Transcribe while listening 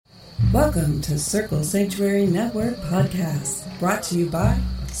Welcome to Circle Sanctuary Network Podcast, brought to you by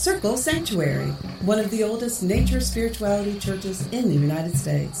Circle Sanctuary, one of the oldest nature spirituality churches in the United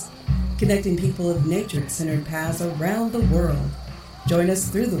States, connecting people of nature-centered paths around the world. Join us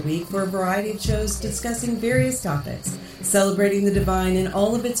through the week for a variety of shows discussing various topics, celebrating the divine in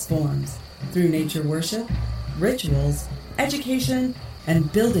all of its forms, through nature worship, rituals, education, and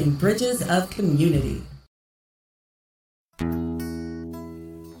building bridges of community.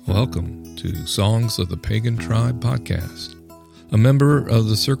 Welcome to Songs of the Pagan Tribe podcast, a member of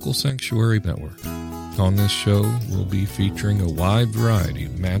the Circle Sanctuary Network. On this show, we'll be featuring a wide variety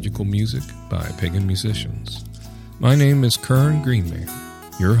of magical music by pagan musicians. My name is Greene,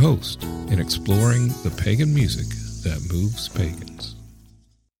 your host in exploring the pagan music that moves pagans.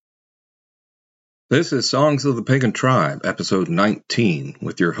 This is Songs of the Pagan Tribe, episode 19,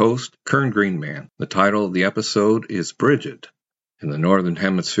 with your host, Greene. The title of the episode is Brigid. In the Northern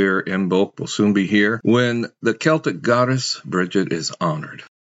Hemisphere, Imbolc will soon be here when the Celtic goddess Brigid is honored.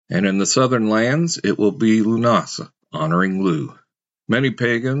 And in the southern lands, it will be Lunasa, honoring Lu. Many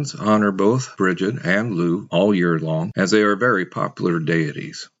pagans honor both Brigid and Lu all year long, as they are very popular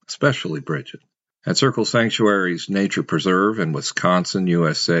deities, especially Brigid. At Circle Sanctuary's Nature Preserve in Wisconsin,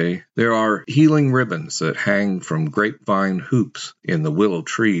 USA, there are healing ribbons that hang from grapevine hoops in the willow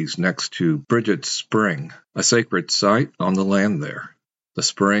trees next to Brigid's Spring, a sacred site on the land there. The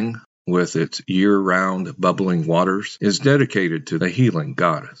spring, with its year-round bubbling waters, is dedicated to the healing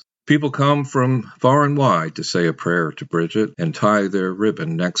goddess. People come from far and wide to say a prayer to Brigid and tie their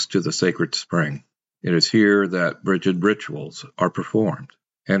ribbon next to the sacred spring. It is here that Brigid rituals are performed.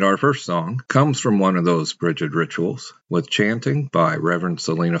 And our first song comes from one of those Brigid rituals, with chanting by Reverend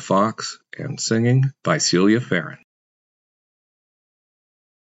Selena Fox and singing by Celia Farran.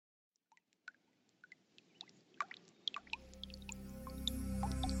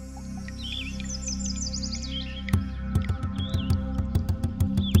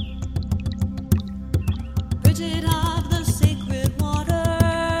 Brigid of the sacred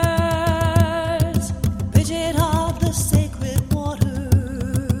waters, Brigid of the sacred waters.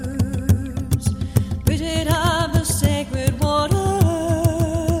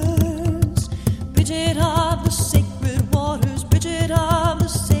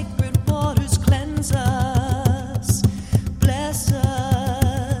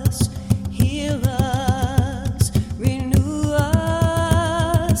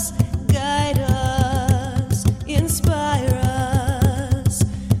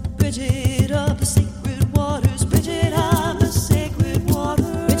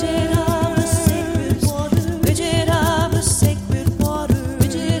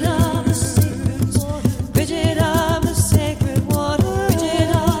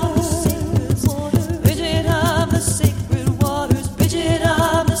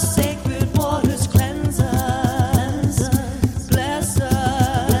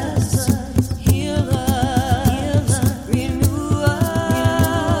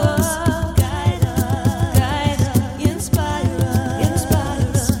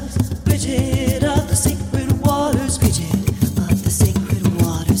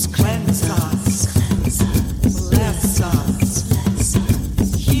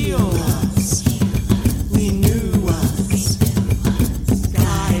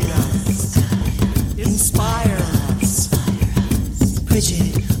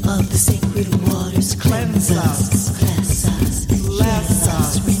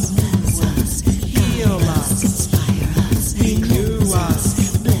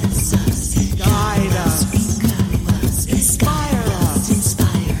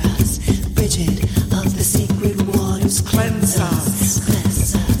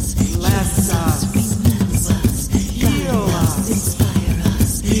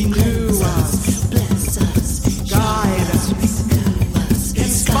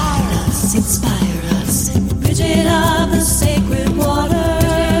 Inspire us, Brigid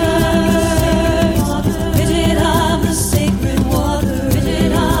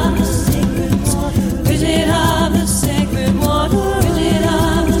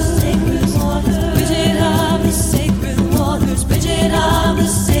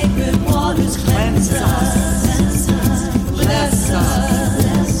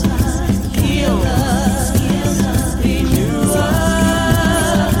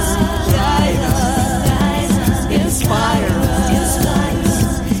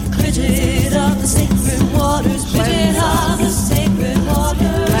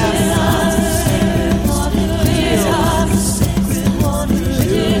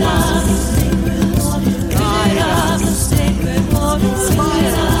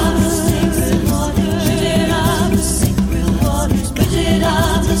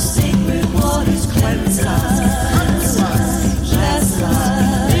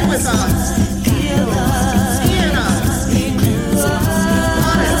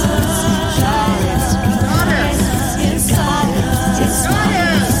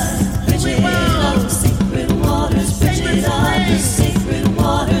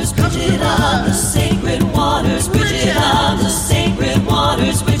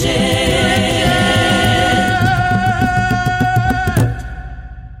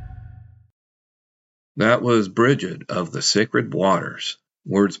That was Brigid of the Sacred Waters.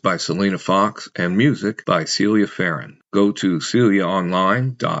 Words by Selena Fox and music by Celia Farran. Go to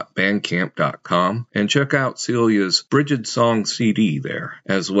celiaonline.bandcamp.com and check out Celia's Brigid Song CD there,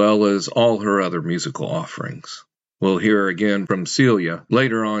 as well as all her other musical offerings. We'll hear again from Celia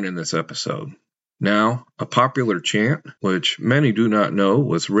later on in this episode. Now, a popular chant, which many do not know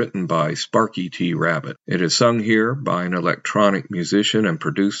was written by Sparky T. Rabbit. It is sung here by an electronic musician and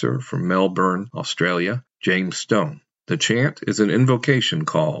producer from Melbourne, Australia, James Stone. The chant is an invocation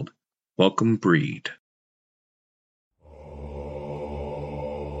called Welcome Breed.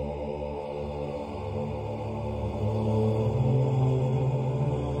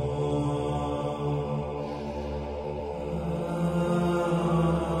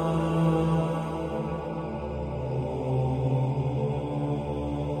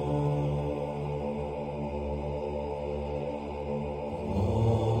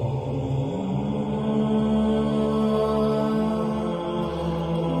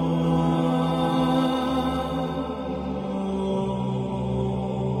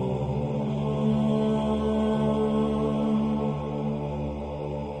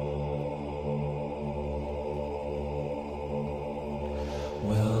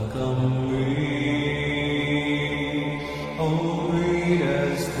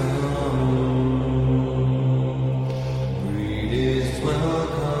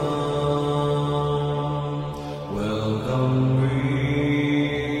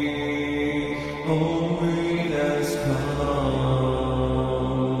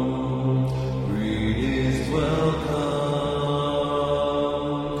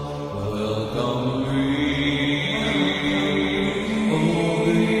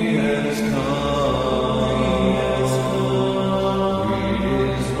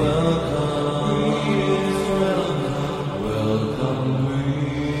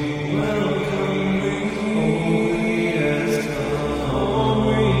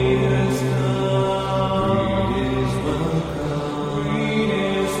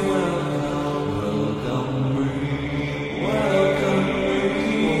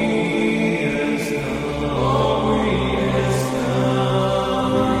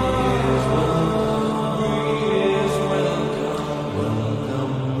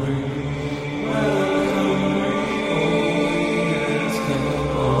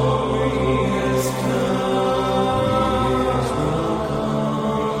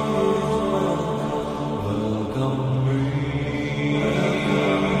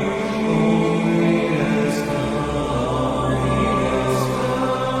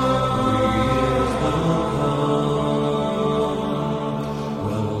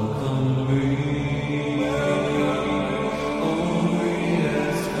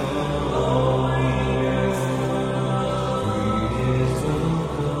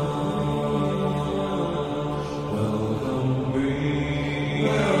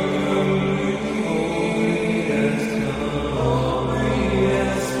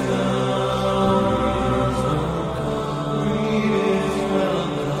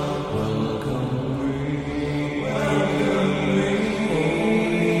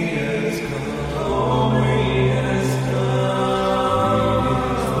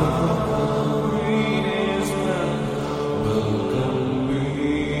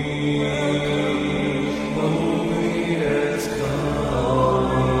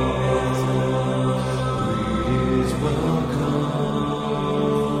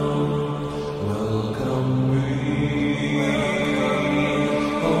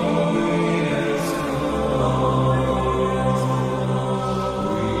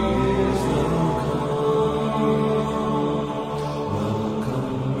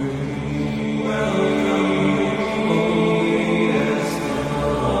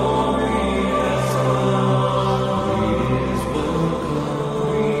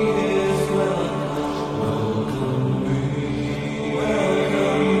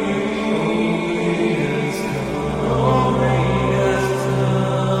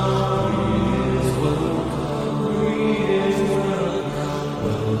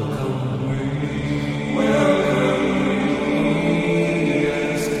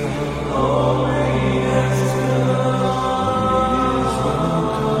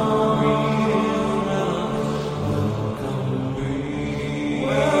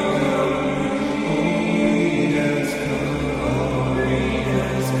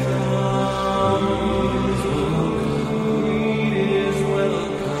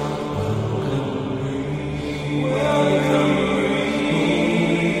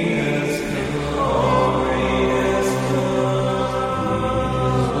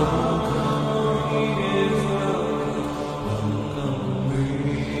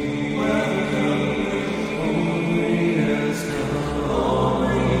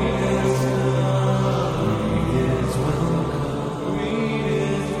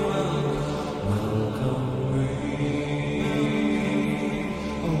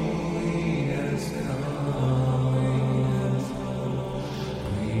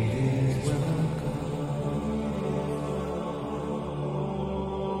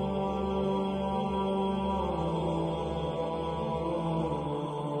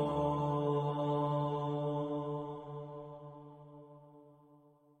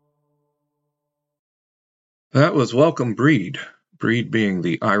 That was Welcome Brigid, Brigid being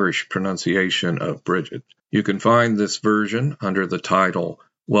the Irish pronunciation of Brigid. You can find this version under the title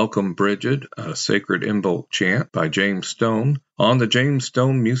Welcome Brigid, a Sacred Imbolc Chant by James Stone on the James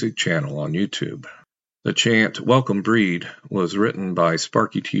Stone Music Channel on YouTube. The chant Welcome Brigid was written by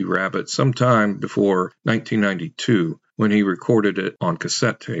Sparky T. Rabbit sometime before 1992 when he recorded it on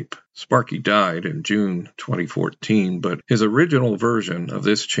cassette tape. Sparky died in June 2014, but his original version of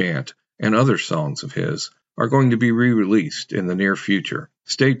this chant and other songs of his are going to be re-released in the near future.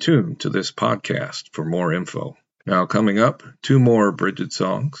 Stay tuned to this podcast for more info. Now coming up, 2 more Brigid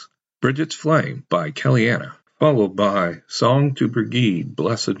songs. Brigid's Flame by Kellyanna, followed by Song to Brigid,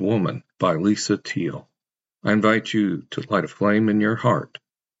 Blessed Woman by Lisa Teal. I invite you to light a flame in your heart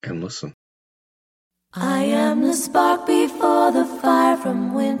and listen. I am the spark before the fire,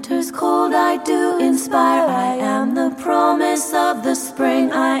 from winter's cold I do inspire. I am the promise of the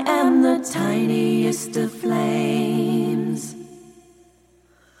spring, I am the tiniest of flames.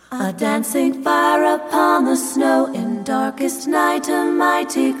 A dancing fire upon the snow, in darkest night a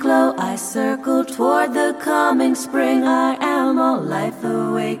mighty glow. I circle toward the coming spring, I am all life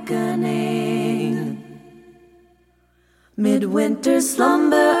awakening. Midwinter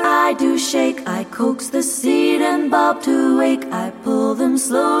slumber I do shake, I coax the seed and bulb to wake. I pull them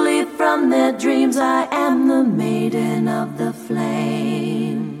slowly from their dreams, I am the maiden of the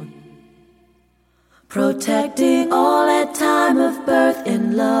flame. Protecting all at time of birth,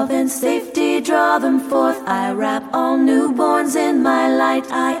 in love and safety draw them forth. I wrap all newborns in my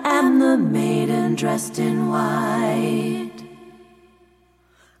light, I am the maiden dressed in white.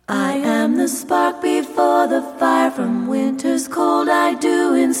 I am the spark before the fire, from winter's cold I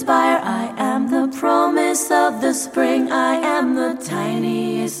do inspire. I am the promise of the spring, I am the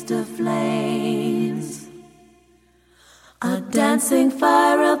tiniest of flames. A dancing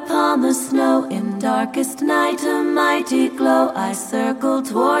fire upon the snow, in darkest night a mighty glow. I circle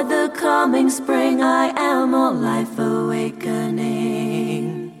toward the coming spring, I am all life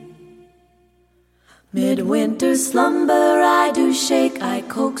awakening. Midwinter slumber I do shake, I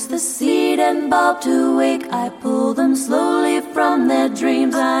coax the seed and bulb to wake. I pull them slowly from their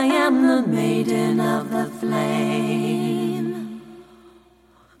dreams, I am the maiden of the flame.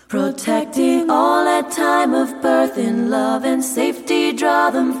 Protecting all at time of birth, in love and safety draw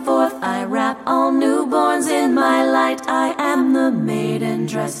them forth. I wrap all newborns in my light, I am the maiden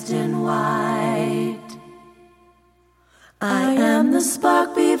dressed in white. I am the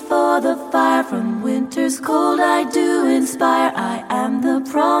spark before the fire, from winter's cold I do inspire. I am the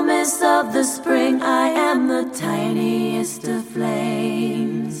promise of the spring, I am the tiniest of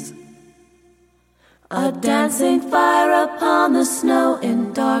flames. A dancing fire upon the snow,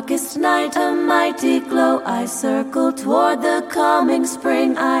 in darkest night a mighty glow. I circle toward the coming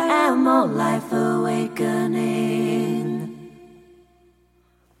spring, I am all life awakening.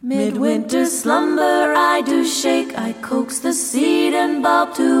 Midwinter slumber I do shake, I coax the seed and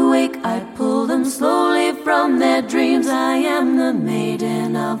bulb to wake. I pull them slowly from their dreams, I am the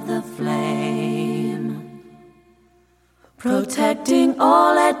maiden of the flame. Protecting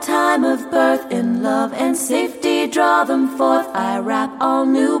all at time of birth, in love and safety draw them forth. I wrap all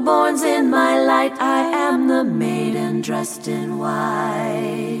newborns in my light, I am the maiden dressed in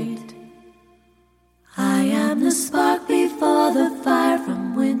white. I am the spark before the fire,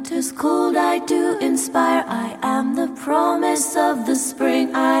 from winter's cold I do inspire. I am the promise of the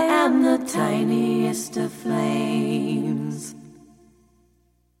spring, I am the tiniest of flames.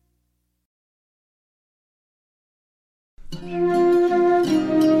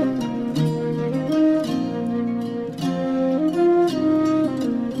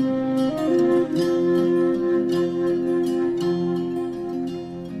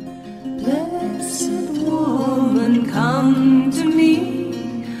 Blessed woman, come to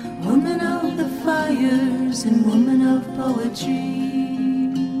me, woman of the fires and woman of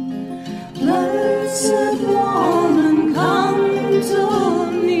poetry. Blessed woman, come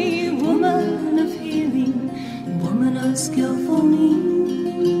to me, woman of healing and woman of skillful means.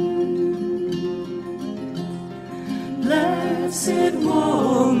 Blessed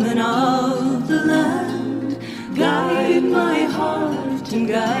woman of the land, guide my heart and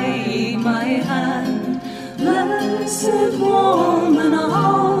guide my hand. Blessed woman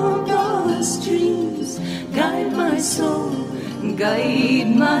of the streams, guide my soul,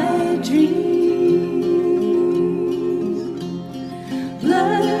 guide my dreams.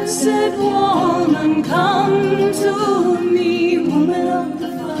 Blessed woman, come to me, woman of the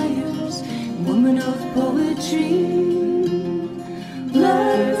fires, woman of poetry.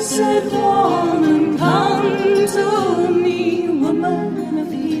 Blessed woman, come to me, woman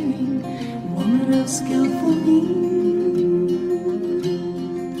of healing, woman of skillful means.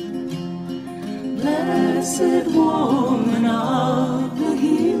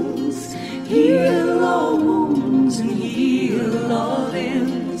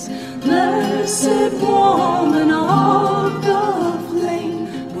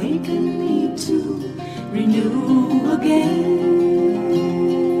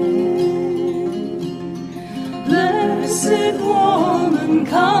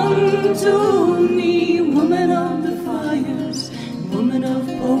 to me, woman of the fires, woman of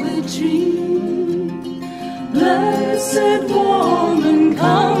poetry. Blessed woman,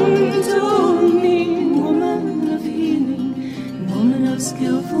 come to me, woman of healing, woman of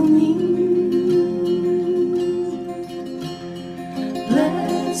skillful means.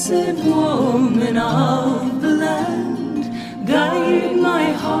 Blessed woman of the land, guide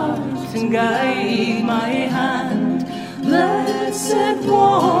my heart and guide my hand. Blessed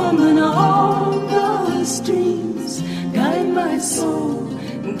woman of the streams, guide my soul,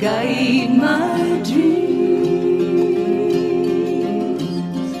 guide my dreams.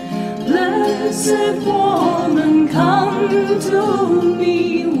 Blessed woman, come to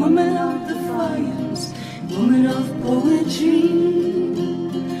me, woman of the fires, woman of poetry.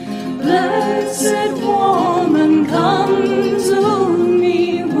 Blessed woman, come to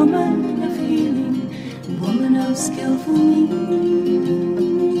me, woman of healing, woman of skillful means.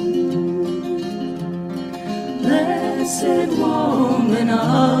 Blessed woman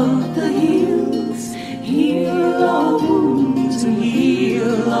of the hills, heal all wounds and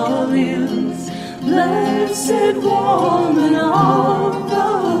heal all ills. Blessed woman of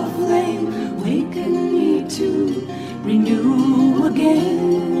the flame, waken me to renew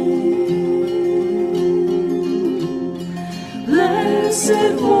again.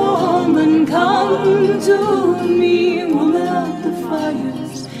 Blessed woman, come to me, woman of the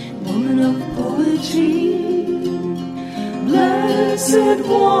fires, woman of poetry. Blessed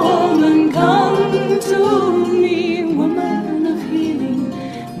woman, come to me, woman of healing,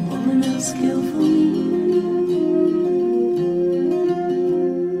 woman of skillful means.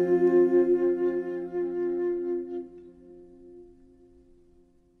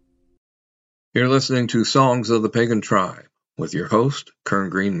 You're listening to Songs of the Pagan Tribe with your host,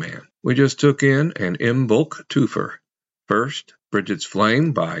 Greene Man. We just took in an Imbolc twofer. First, Brigid's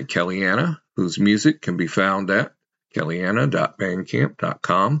Flame by Kellyanna, whose music can be found at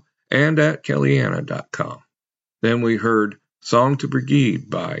kellyanna.bandcamp.com and at kellyanna.com. Then we heard Song to Brigid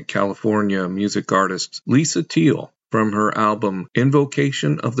by California music artist Lisa Teal from her album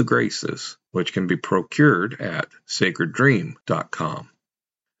Invocation of the Graces, which can be procured at sacreddream.com.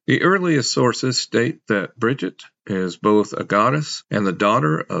 The earliest sources state that Brigid is both a goddess and the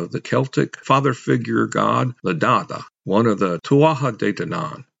daughter of the Celtic father figure god Ledada, one of the Tuatha De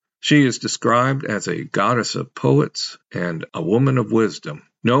Danann. She is described as a goddess of poets and a woman of wisdom,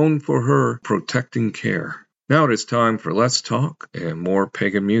 known for her protecting care. Now it is time for Let's Talk and more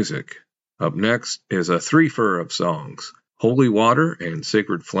pagan music. Up next is a threefer of songs, Holy Water and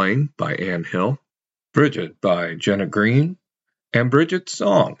Sacred Flame by Anne Hill, Brigid by Jenna Greene, and Brigid's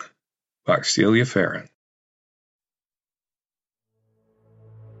Song by Celia Farran.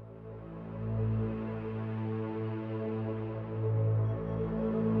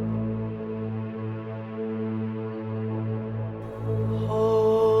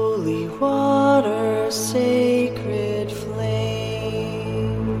 Holy water, sacred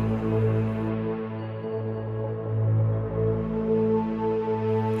flame,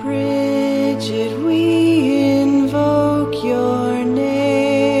 Brigid, we invoke your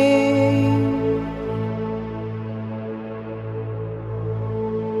name.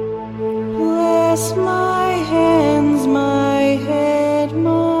 Bless my hands, my head,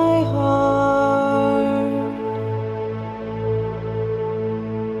 my heart.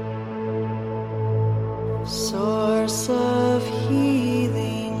 Source of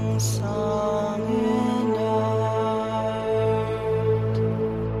healing, song and art.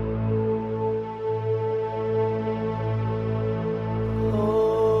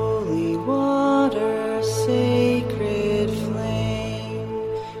 Holy water, sacred flame,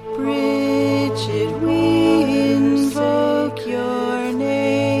 Brigid, we invoke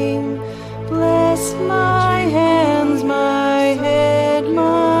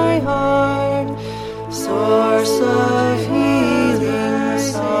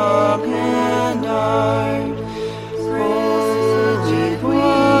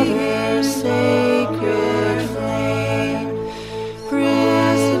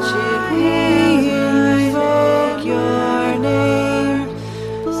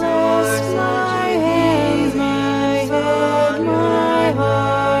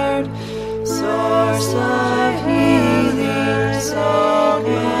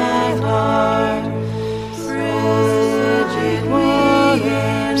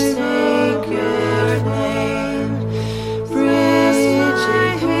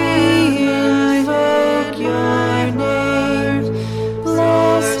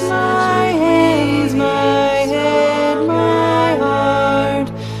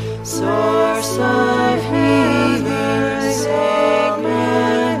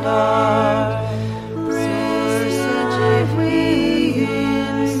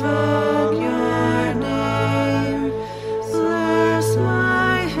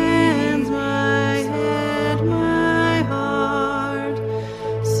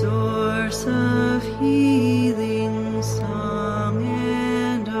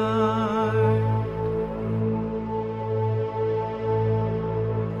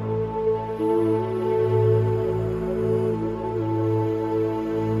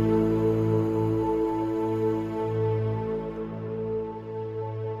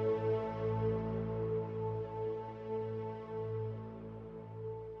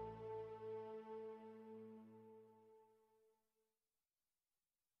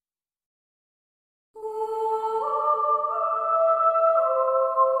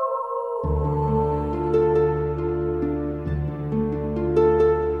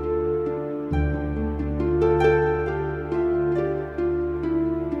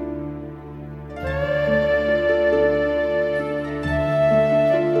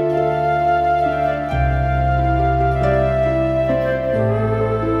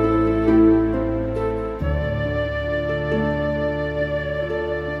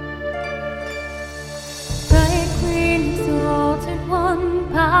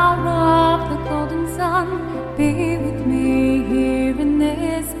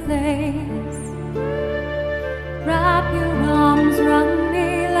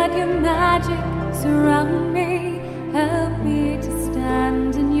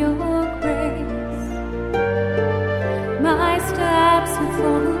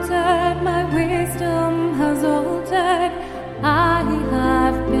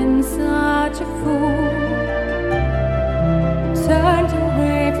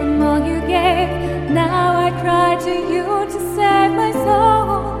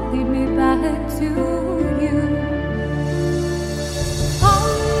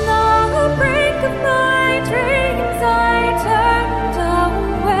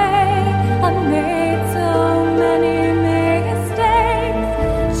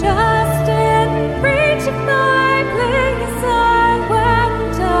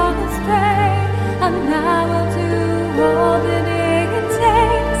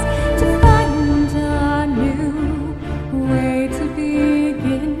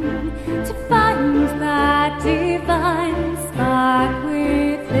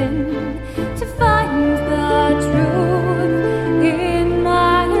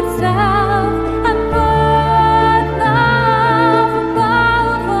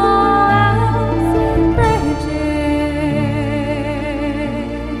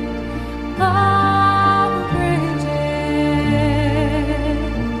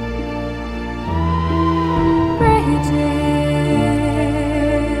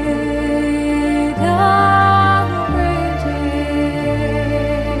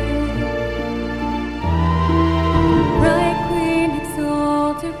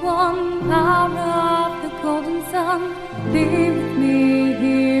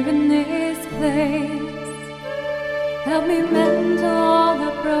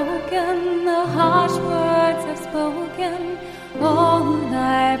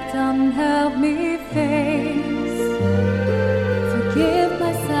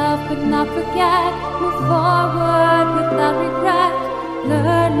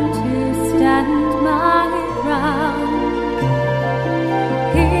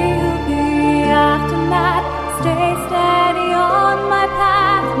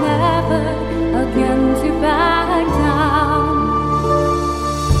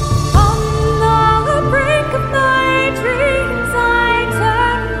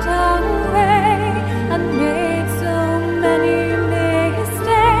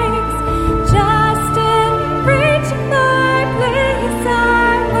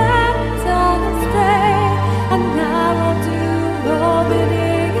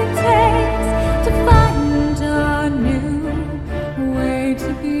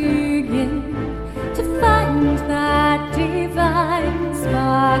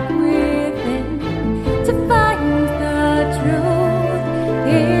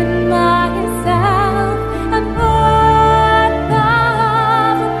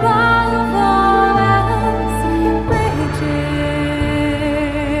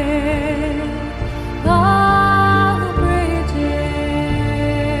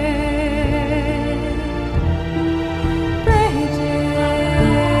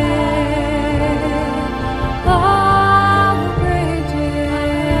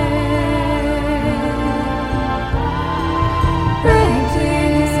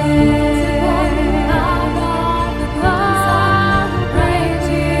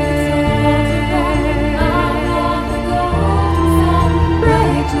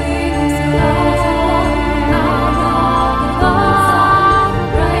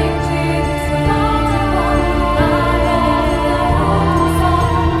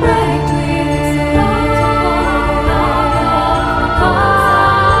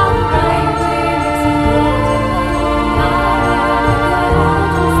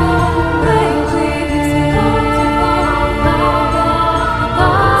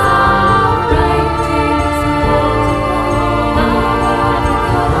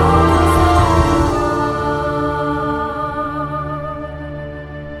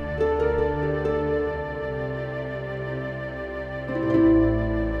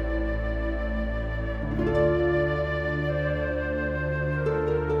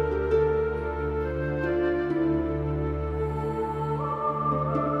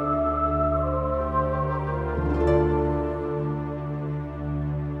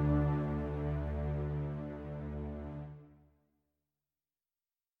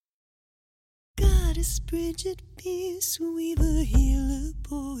Goddess Brigid, peace weaver, healer,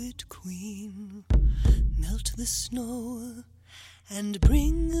 poet, queen, melt the snow and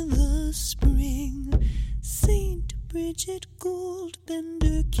bring the spring. Saint Brigid, gold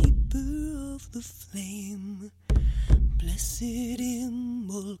bender, keeper of the flame, blessed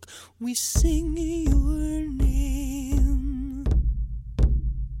Imbolc, we sing your name.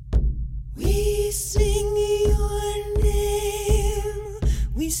 We sing your name.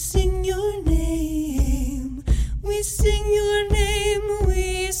 We sing your name. We sing your name,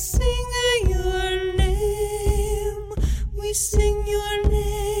 we sing your name, we sing your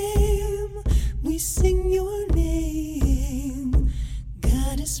name, we sing your name.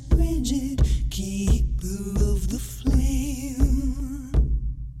 Goddess Brigid, keeper of the flame.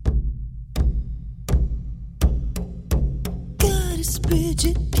 Goddess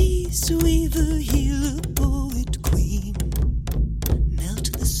Brigid, peace weaver, healer, poet, queen.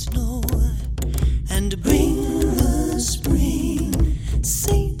 Melt the snow and bring the spring.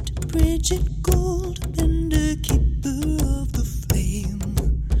 Saint Brigid, gold bender, keeper of the flame.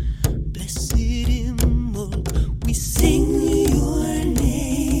 Blessed immortal, we sing your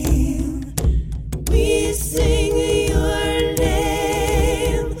name. We sing your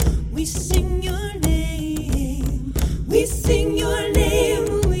name. We sing your name. We sing your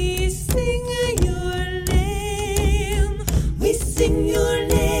name. We sing your name. We sing your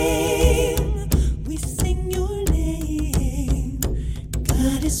name. We sing your name.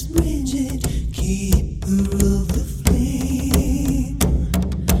 Goddess Brigid, keeper of the flame.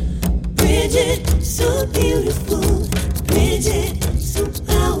 Brigid, so beautiful. Brigid, so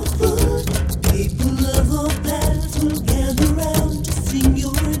powerful. People of all paths will gather round to sing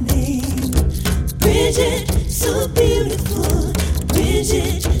your name. Brigid, so beautiful.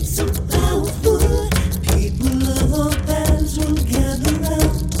 Brigid, so powerful. People of all paths will gather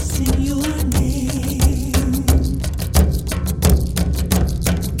round to sing your name.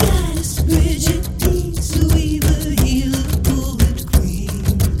 Goddess Brigid, peace weaver, healer, poet, queen.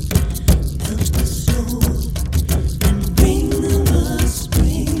 Melt the snow and bring the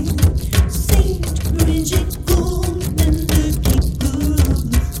spring. Saint Brigid, gold bender, keeper of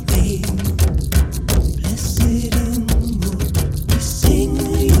the flame. Blessed immortal, we sing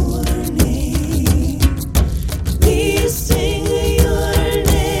your name. We sing your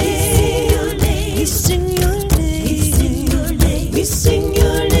name. We sing your name. We sing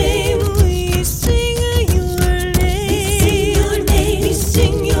your name. We sing your name. We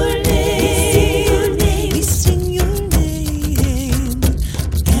sing your name. We sing your name.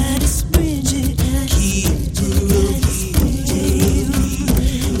 Goddess Brigid, keeper of the flame.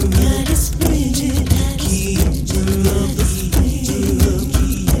 Goddess Brigid, keeper of the flame.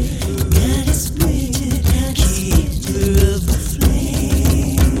 Goddess Brigid, keeper of the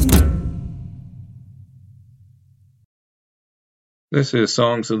flame. This is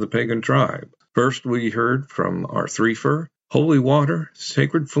Songs of the Pagan Tribe. First, we heard from our threefer, Holy Water,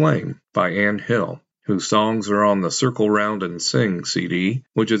 Sacred Flame by Ann Hill, whose songs are on the Circle Round and Sing CD,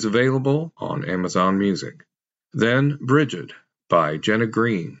 which is available on Amazon Music. Then Brigid by Jenna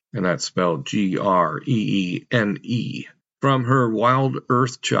Greene, and that's spelled Greene, from her Wild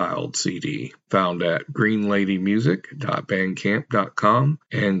Earth Child CD, found at greenladymusic.bandcamp.com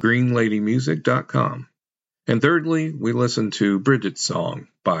and greenladymusic.com. And thirdly, we listened to Brigid's Song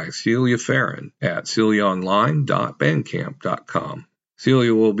by Celia Farran at celiaonline.bandcamp.com.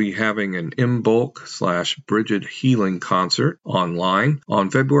 Celia will be having an Imbolc/Brigid Healing Concert online on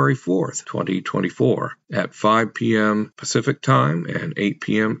February 4th, 2024 at 5 p.m. Pacific Time and 8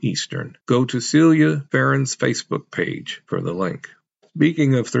 p.m. Eastern. Go to Celia Farran's Facebook page for the link.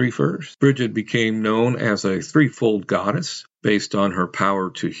 Speaking of threefers, Brigid became known as a threefold goddess based on her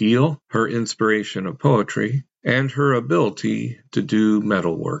power to heal, her inspiration of poetry, and her ability to do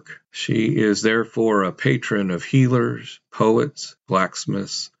metalwork. She is therefore a patron of healers, poets,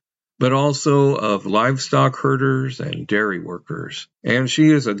 blacksmiths, but also of livestock herders and dairy workers, and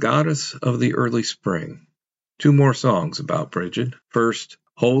she is a goddess of the early spring. Two more songs about Brigid. First,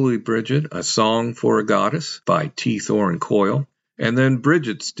 Holy Brigid, A Song for a Goddess by T. Thorne Coyle, and then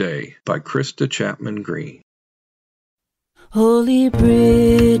Brigid's Day by Krista Chapman Greene. Holy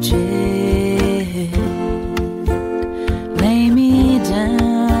Brigid, lay me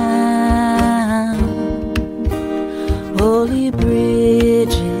down. Holy Brigid,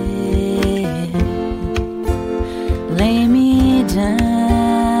 lay me down.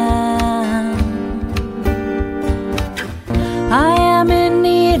 I am in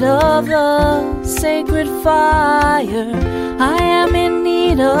need of the sacred fire. I am in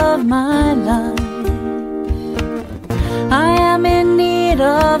need of my life. I am in need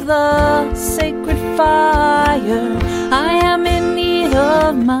of the sacred fire. I am in need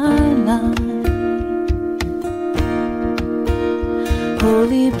of my life.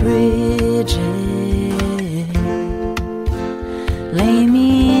 Holy Brigid, lay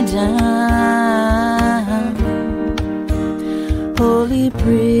me down. Holy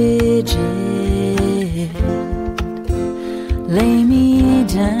Brigid, lay me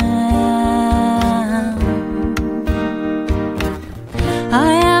down.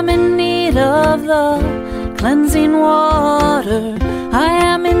 I am in need of the cleansing water. I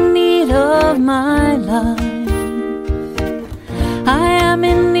am in need of my life. I am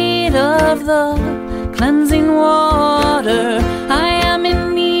in need of the cleansing water. I am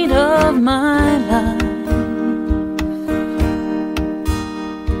in need of my life.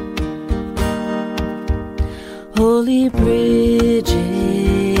 Holy Brigid,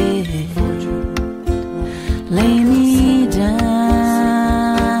 lay me down.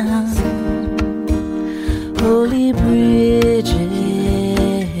 Holy Brigid,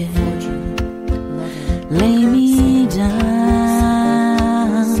 lay me down.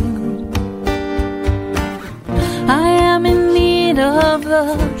 I am in need of the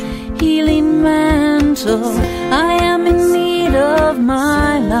healing mantle. I am in need of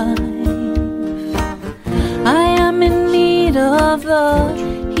my life. I am in need of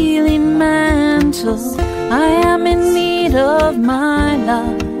the healing mantle. I am in need of my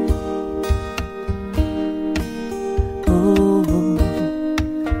life. Oh,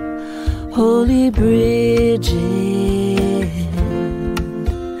 Holy Brigid,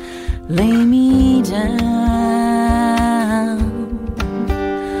 lay me down.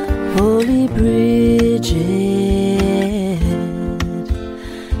 Holy Brigid,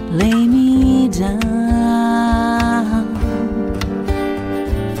 lay me down.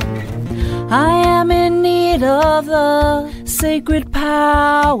 I am in need of the sacred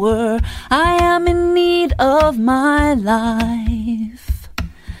power. I am in need of my life.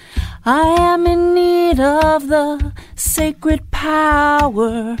 I am in need of the sacred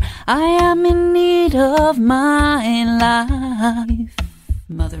power. I am in need of my life.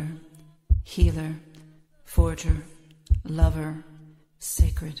 Mother, healer, forger, lover,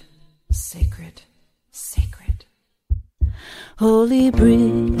 sacred, sacred, sacred. Holy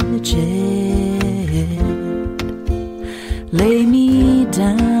Brigid, lay me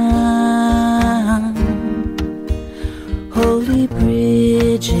down. Holy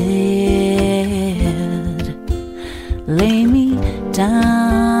Brigid, lay me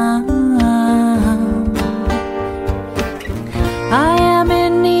down. I am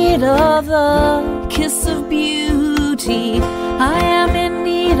in need of the kiss of beauty. I am in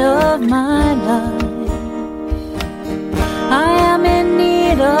need of my life. I am in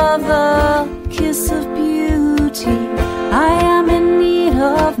need of the kiss of beauty. I am in need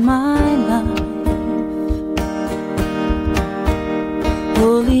of my life.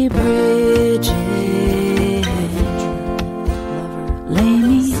 Holy Brigid, lay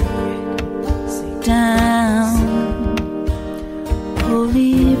me down.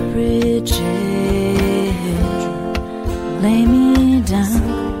 Holy Brigid, lay me down,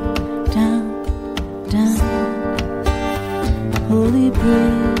 down, down. Holy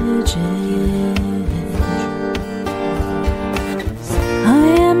Brigid, I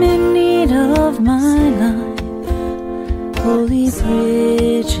am in need of my life. Holy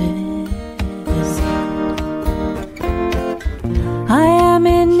Brigid, I am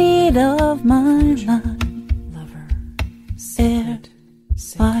in need of my life. Lover, Air,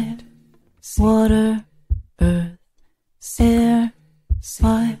 fire, water, earth. Air,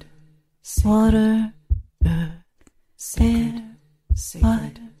 fire, water, earth. Air,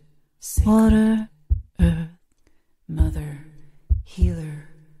 fire, water, earth. Mother, healer,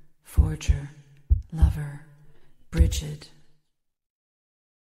 forger, lover, Brigid.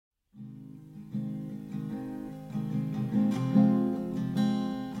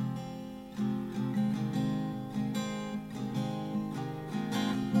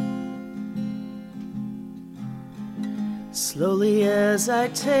 Slowly as I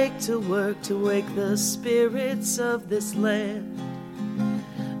take to work to wake the spirits of this land,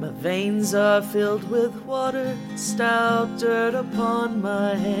 my veins are filled with water, stout dirt upon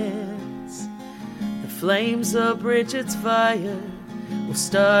my hands. The flames of Brigid's fire will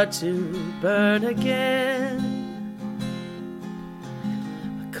start to burn again.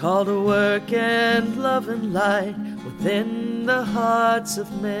 A call to work and love and light within the hearts of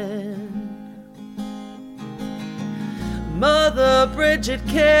men. Mother Brigid,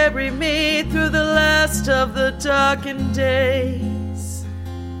 carry me through the last of the darkened days.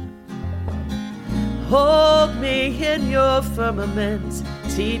 Hold me in your firmament,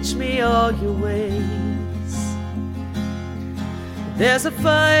 teach me all your ways. There's a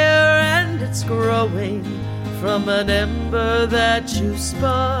fire and it's growing from an ember that you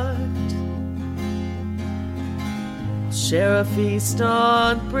sparked. Share a feast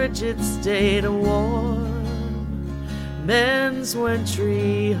on Brigid's day to warm men's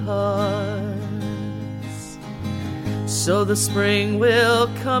wintry hearts. So the spring will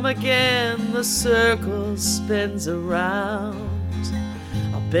come again, the circle spins around.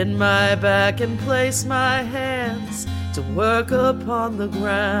 I'll bend my back and place my hands to work upon the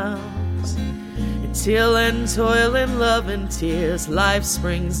ground. In till and toil and love and tears, life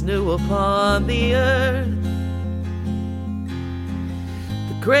springs new upon the earth.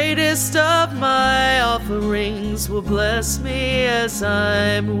 The greatest of my offerings will bless me as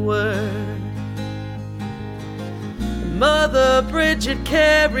I'm word. Mother Brigid,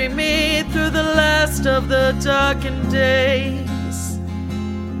 carry me through the last of the darkened days.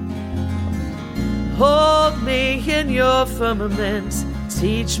 Hold me in your firmament,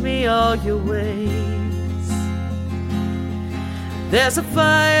 teach me all your ways. There's a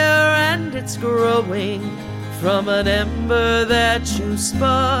fire and it's growing from an ember that you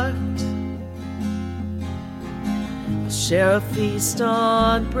sparked. I'll share a feast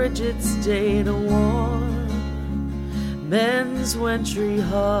on Brigid's day to warm men's wintry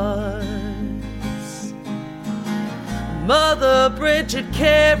hearts. Mother Brigid,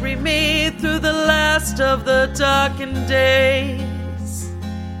 carry me through the last of the darkened days.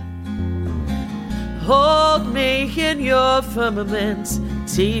 Hold me in your firmament,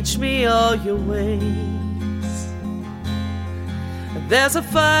 teach me all your ways. There's a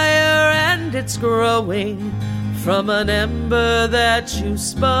fire and it's growing from an ember that you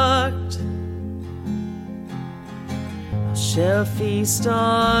sparked. Share a feast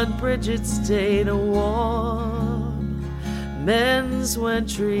on Brigid's day to warm men's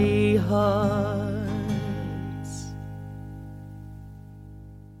wintry hearts.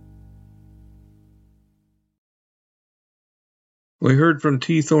 We heard from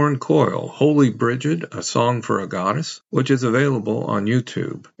T. Thorn Coyle, Holy Brigid, A Song for a Goddess, which is available on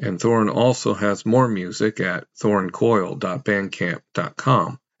YouTube. And Thorn also has more music at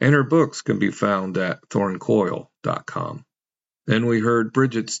thorncoyle.bandcamp.com, and her books can be found at thorncoyle.com. Then we heard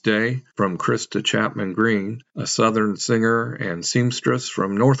Brigid's Day from Krista Chapman Greene, a Southern singer and seamstress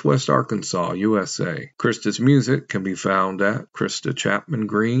from Northwest Arkansas, USA. Krista's music can be found at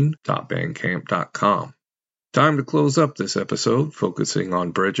kristachapmangreene.bandcamp.com. Time to close up this episode, focusing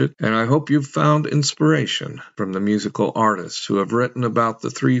on Brigid, and I hope you've found inspiration from the musical artists who have written about the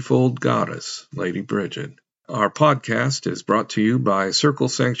threefold goddess, Lady Brigid. Our podcast is brought to you by Circle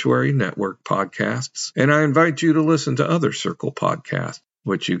Sanctuary Network Podcasts, and I invite you to listen to other Circle podcasts,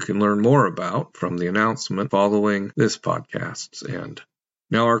 which you can learn more about from the announcement following this podcast's end.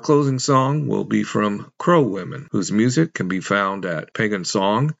 Now our closing song will be from Crow Women, whose music can be found at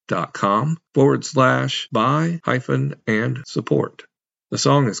pagansong.com/buy-and-support. The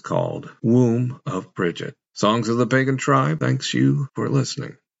song is called Womb of Brigid. Songs of the Pagan Tribe thanks you for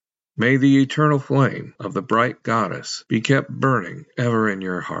listening. May the eternal flame of the bright goddess be kept burning ever in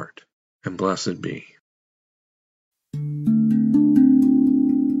your heart, and blessed be.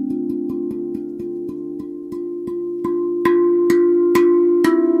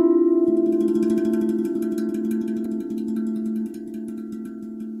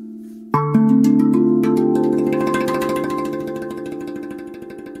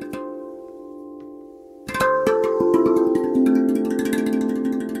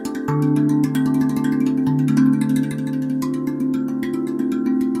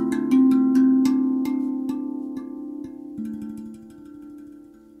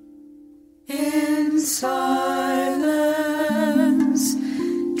 Silence,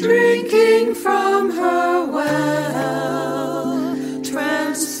 drinking from her well,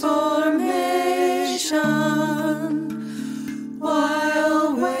 transformation,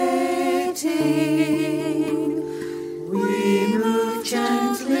 while waiting, we move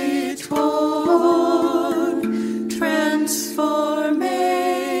gently toward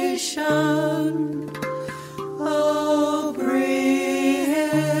transformation. Oh, Brigid,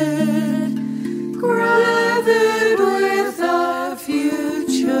 gathered with our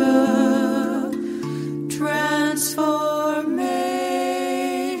future transformation.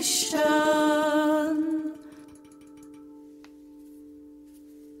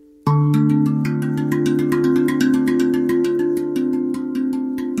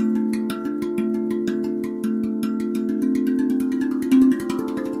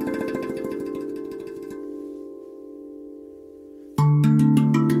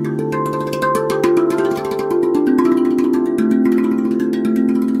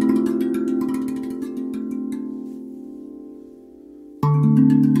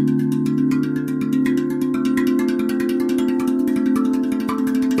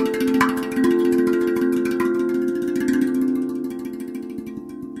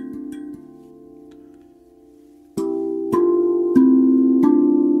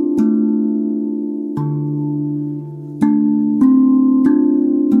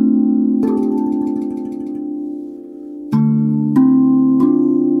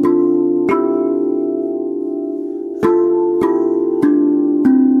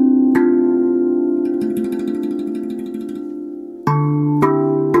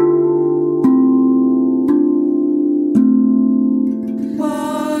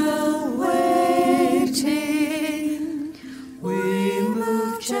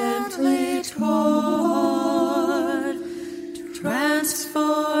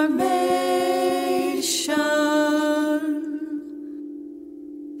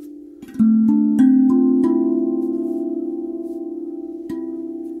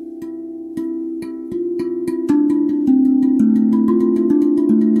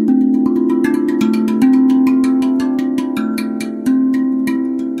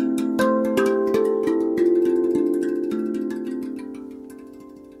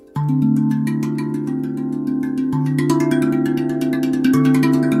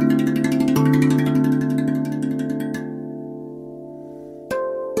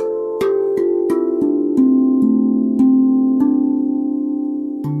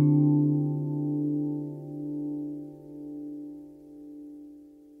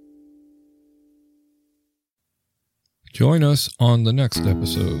 Join us on the next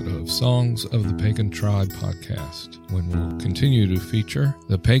episode of Songs of the Pagan Tribe podcast, when we'll continue to feature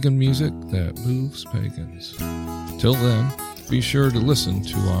the pagan music that moves pagans. Till then, be sure to listen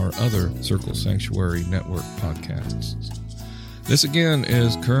to our other Circle Sanctuary Network podcasts. This again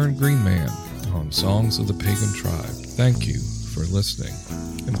is Kern Greenman on Songs of the Pagan Tribe. Thank you for listening,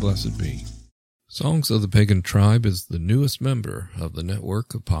 and blessed be. Songs of the Pagan Tribe is the newest member of the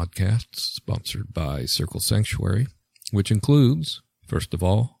network of podcasts sponsored by Circle Sanctuary, which includes, first of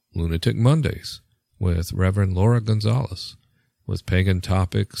all, Lunatic Mondays with Reverend Laura Gonzalez, with pagan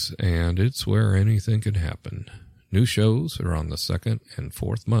topics, and it's where anything can happen. New shows are on the second and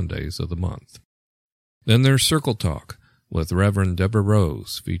fourth Mondays of the month. Then there's Circle Talk with Reverend Deborah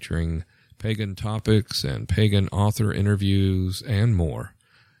Rose, featuring pagan topics and pagan author interviews and more.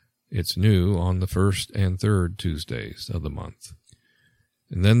 It's new on the first and third Tuesdays of the month.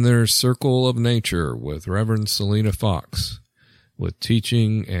 And then there's Circle of Nature with Reverend Selena Fox, with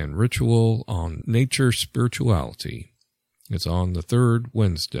teaching and ritual on nature spirituality. It's on the third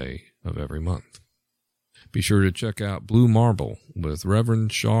Wednesday of every month. Be sure to check out Blue Marble with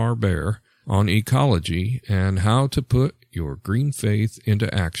Reverend Shar Bear on ecology and how to put your green faith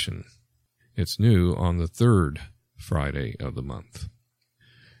into action. It's new on the third Friday of the month.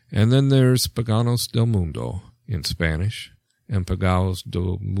 And then there's Paganos del Mundo in Spanish and Pagaos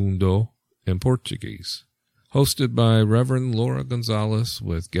do Mundo in Portuguese, hosted by Reverend Laura Gonzalez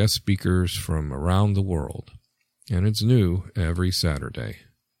with guest speakers from around the world. And it's new every Saturday.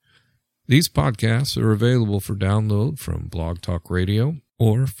 These podcasts are available for download from Blog Talk Radio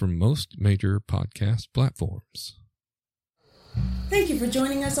or from most major podcast platforms. Thank you for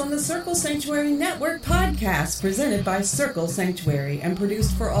joining us on the Circle Sanctuary Network podcast, presented by Circle Sanctuary and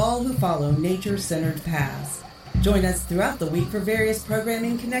produced for all who follow nature-centered paths. Join us throughout the week for various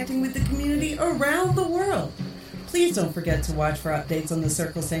programming connecting with the community around the world. Please don't forget to watch for updates on the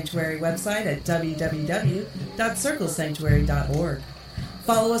Circle Sanctuary website at www.circlesanctuary.org.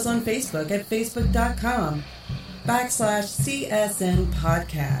 Follow us on Facebook at facebook.com/CSN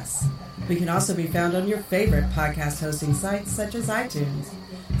Podcasts. We can also be found on your favorite podcast hosting sites such as iTunes,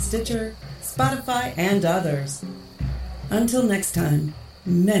 Stitcher, Spotify, and others. Until next time,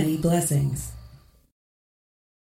 many blessings.